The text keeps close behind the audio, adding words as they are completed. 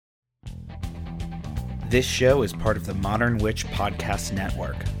This show is part of the Modern Witch Podcast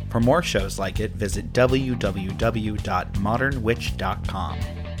Network. For more shows like it, visit www.modernwitch.com.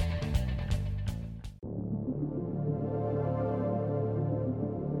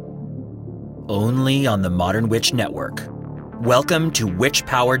 Only on the Modern Witch Network. Welcome to Witch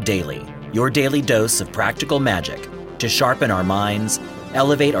Power Daily, your daily dose of practical magic to sharpen our minds,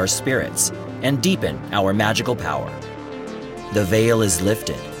 elevate our spirits, and deepen our magical power. The veil is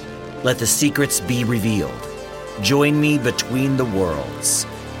lifted. Let the secrets be revealed. Join me between the worlds.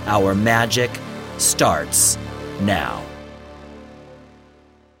 Our magic starts now.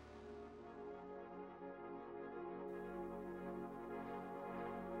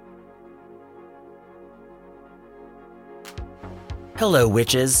 Hello,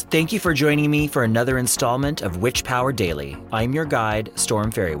 witches. Thank you for joining me for another installment of Witch Power Daily. I'm your guide,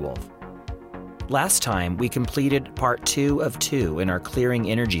 Storm Faerywolf. Last time, we completed part 2 of 2 in our Clearing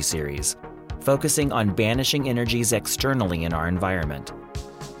Energy series, focusing on banishing energies externally in our environment.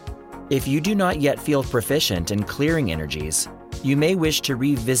 If you do not yet feel proficient in clearing energies, you may wish to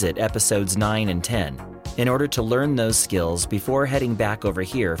revisit episodes 9 and 10 in order to learn those skills before heading back over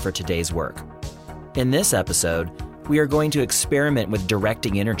here for today's work. In this episode, we are going to experiment with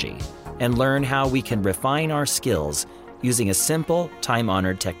directing energy and learn how we can refine our skills using a simple,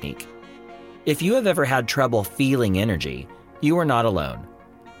 time-honored technique. If you have ever had trouble feeling energy, you are not alone.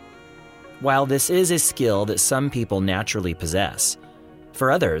 While this is a skill that some people naturally possess,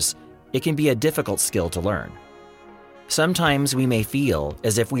 for others, it can be a difficult skill to learn. Sometimes we may feel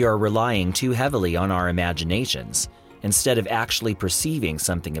as if we are relying too heavily on our imaginations instead of actually perceiving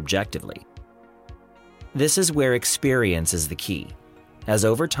something objectively. This is where experience is the key, as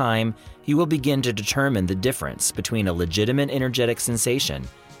over time, you will begin to determine the difference between a legitimate energetic sensation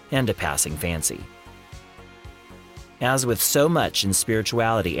and a passing fancy. As with so much in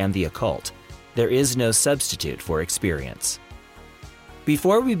spirituality and the occult, there is no substitute for experience.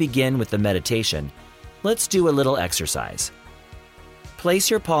 Before we begin with the meditation, let's do a little exercise. Place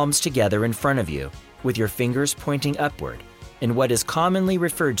your palms together in front of you with your fingers pointing upward in what is commonly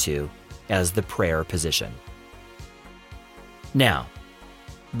referred to as the prayer position. Now,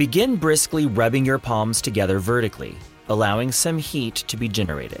 begin briskly rubbing your palms together vertically, allowing some heat to be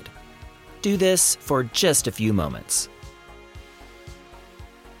generated. Do this for just a few moments.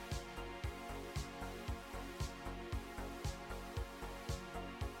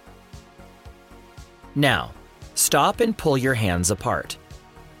 Now, stop and pull your hands apart.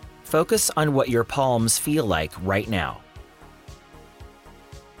 Focus on what your palms feel like right now.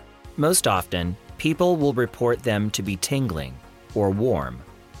 Most often, people will report them to be tingling or warm.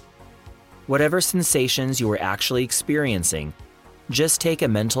 Whatever sensations you are actually experiencing, just take a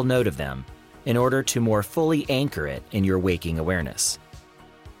mental note of them in order to more fully anchor it in your waking awareness.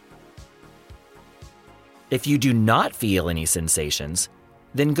 If you do not feel any sensations,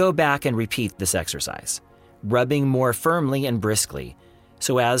 then go back and repeat this exercise, rubbing more firmly and briskly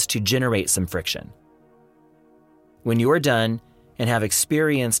so as to generate some friction. When you are done and have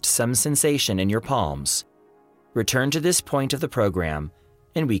experienced some sensation in your palms, return to this point of the program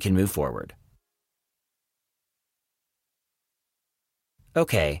and we can move forward.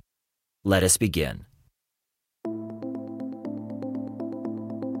 Okay, let us begin.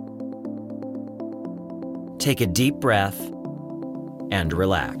 Take a deep breath and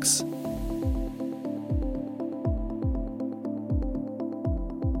relax.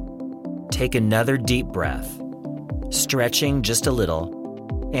 Take another deep breath, stretching just a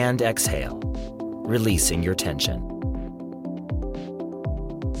little, and exhale, releasing your tension.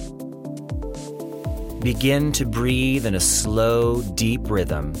 Begin to breathe in a slow, deep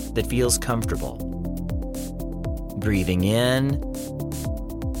rhythm that feels comfortable. Breathing in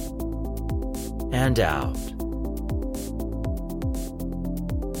and out.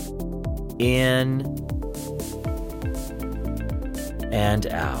 In and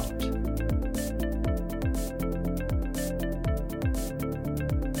out.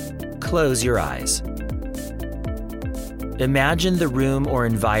 Close your eyes. Imagine the room or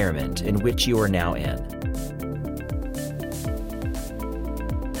environment in which you are now in.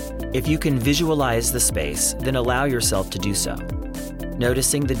 If you can visualize the space, then allow yourself to do so,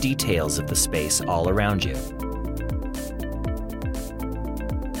 noticing the details of the space all around you.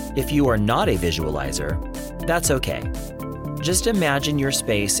 If you are not a visualizer, that's okay. Just imagine your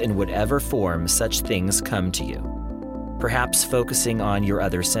space in whatever form such things come to you, perhaps focusing on your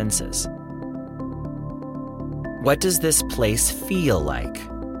other senses. What does this place feel like?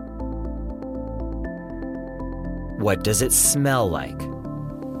 What does it smell like?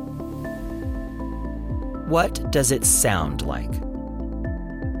 What does it sound like?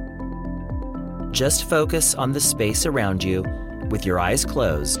 just focus on the space around you with your eyes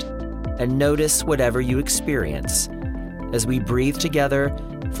closed and notice whatever you experience as we breathe together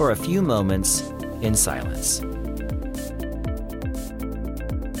for a few moments in silence.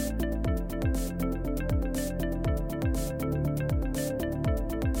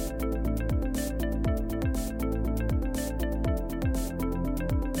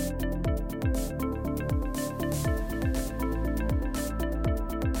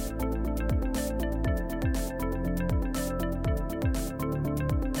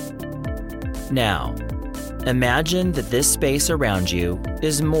 Now, imagine that this space around you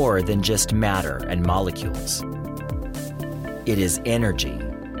is more than just matter and molecules. It is energy.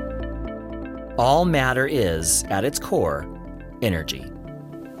 All matter is, at its core, energy.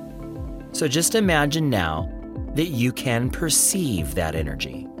 So just imagine now that you can perceive that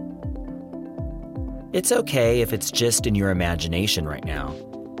energy. It's okay if it's just in your imagination right now.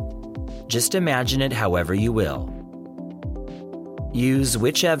 Just imagine it however you will. Use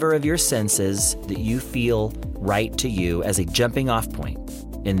whichever of your senses that you feel right to you as a jumping-off point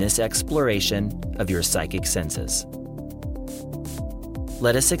in this exploration of your psychic senses.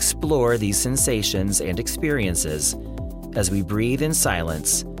 Let us explore these sensations and experiences as we breathe in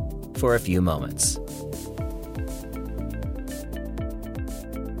silence for a few moments.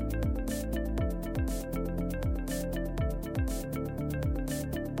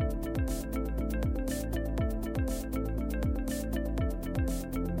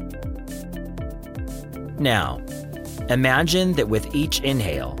 Now, imagine that with each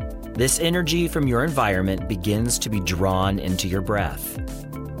inhale, this energy from your environment begins to be drawn into your breath.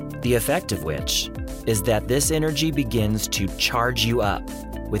 The effect of which is that this energy begins to charge you up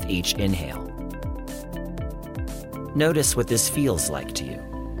with each inhale. Notice what this feels like to you.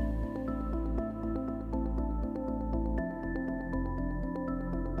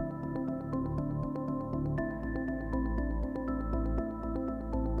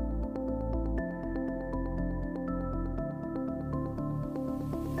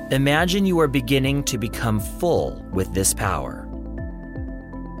 Imagine you are beginning to become full with this power.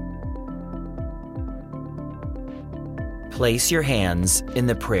 Place your hands in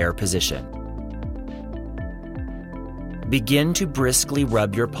the prayer position. Begin to briskly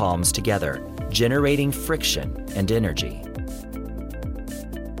rub your palms together, generating friction and energy.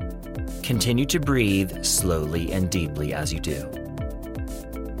 Continue to breathe slowly and deeply as you do.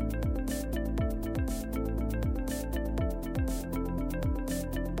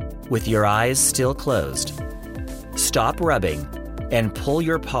 With your eyes still closed, stop rubbing and pull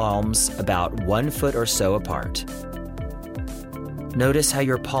your palms about 1 foot or so apart. Notice how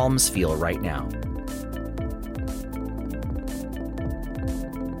your palms feel right now.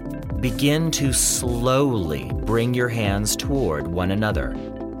 Begin to slowly bring your hands toward one another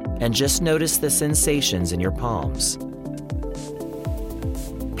and just notice the sensations in your palms.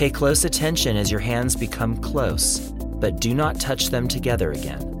 Pay close attention as your hands become close, but do not touch them together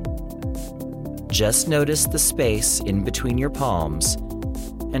again. Just notice the space in between your palms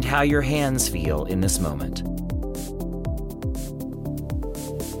and how your hands feel in this moment.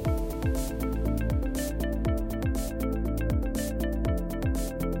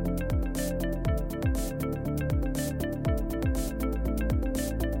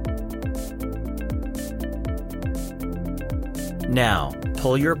 Now,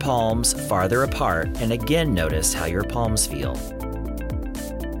 pull your palms farther apart and again notice how your palms feel.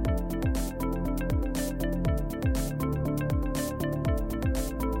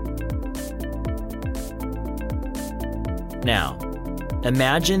 Now,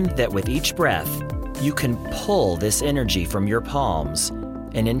 imagine that with each breath, you can pull this energy from your palms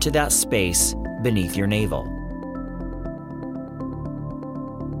and into that space beneath your navel.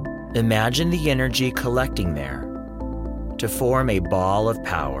 Imagine the energy collecting there to form a ball of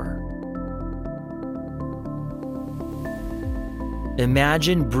power.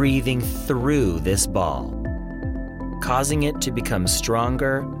 Imagine breathing through this ball, causing it to become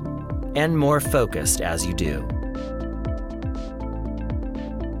stronger and more focused as you do.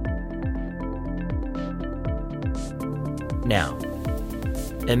 Now,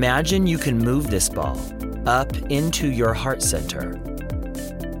 imagine you can move this ball up into your heart center.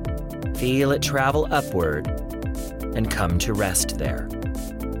 Feel it travel upward and come to rest there.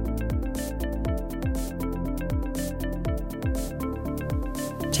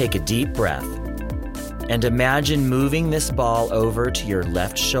 Take a deep breath and imagine moving this ball over to your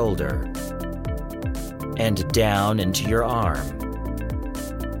left shoulder and down into your arm.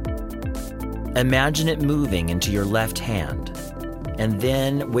 Imagine it moving into your left hand, and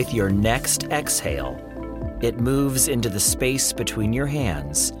then with your next exhale, it moves into the space between your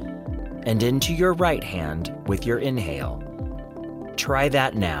hands and into your right hand with your inhale. Try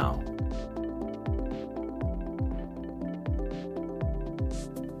that now.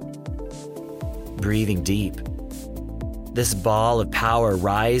 Breathing deep. This ball of power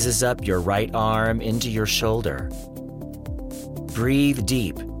rises up your right arm into your shoulder. Breathe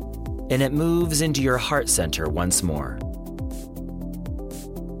deep, and it moves into your heart center once more.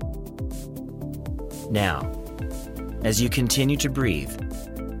 Now, as you continue to breathe,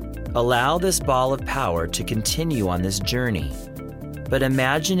 allow this ball of power to continue on this journey, but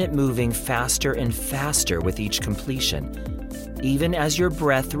imagine it moving faster and faster with each completion, even as your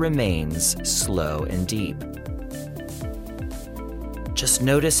breath remains slow and deep. Just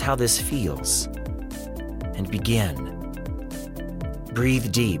notice how this feels, and begin.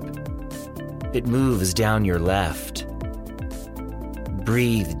 Breathe deep. It moves down your left.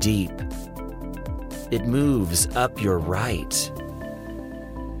 Breathe deep. It moves up your right.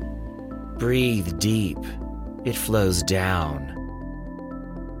 Breathe deep. It flows down.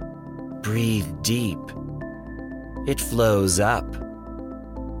 Breathe deep. It flows up.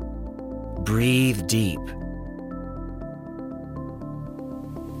 Breathe deep.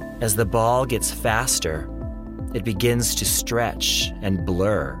 As the ball gets faster, it begins to stretch and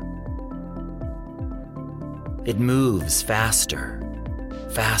blur. It moves faster,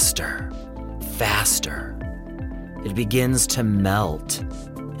 faster, faster. It begins to melt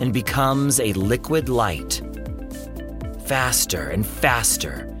and becomes a liquid light. Faster and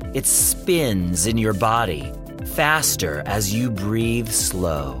faster, it spins in your body, faster as you breathe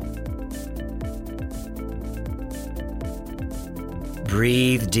slow.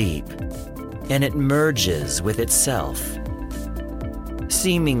 Breathe deep, and it merges with itself,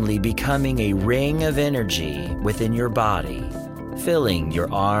 seemingly becoming a ring of energy within your body, filling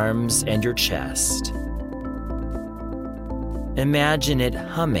your arms and your chest. Imagine it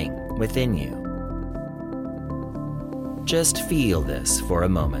humming within you. Just feel this for a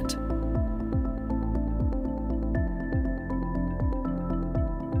moment.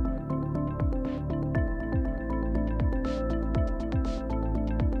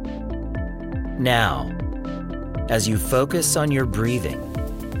 Now, as you focus on your breathing,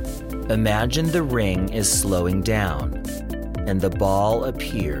 imagine the ring is slowing down and the ball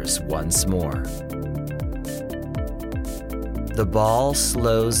appears once more. The ball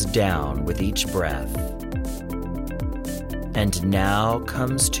slows down with each breath and now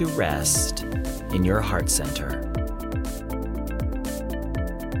comes to rest in your heart center.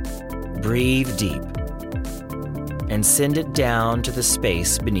 Breathe deep and send it down to the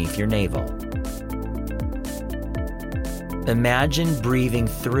space beneath your navel. Imagine breathing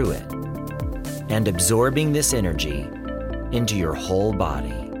through it and absorbing this energy into your whole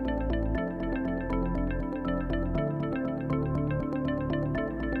body.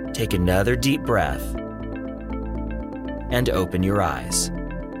 Take another deep breath and open your eyes.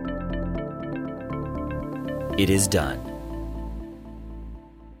 It is done.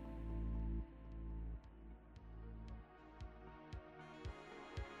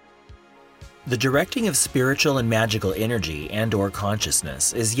 The directing of spiritual and magical energy and/or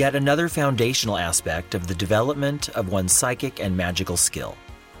consciousness is yet another foundational aspect of the development of one's psychic and magical skill.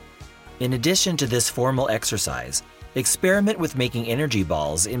 In addition to this formal exercise, experiment with making energy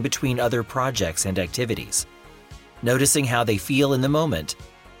balls in between other projects and activities, noticing how they feel in the moment,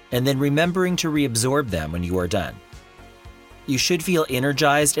 and then remembering to reabsorb them when you are done. You should feel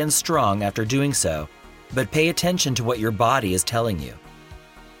energized and strong after doing so, but pay attention to what your body is telling you.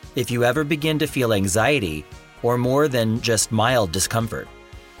 If you ever begin to feel anxiety or more than just mild discomfort,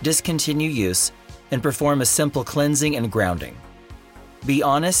 discontinue use and perform a simple cleansing and grounding. Be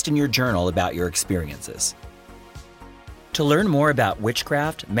honest in your journal about your experiences. To learn more about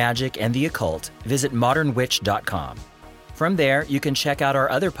witchcraft, magic, and the occult, visit modernwitch.com. From there, you can check out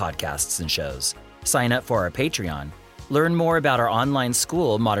our other podcasts and shows, sign up for our Patreon, learn more about our online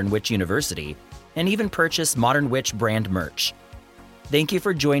school, Modern Witch University, and even purchase Modern Witch brand merch. Thank you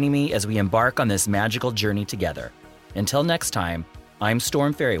for joining me as we embark on this magical journey together. Until next time, I'm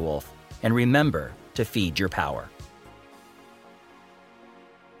Storm Fairy Wolf, and remember to feed your power.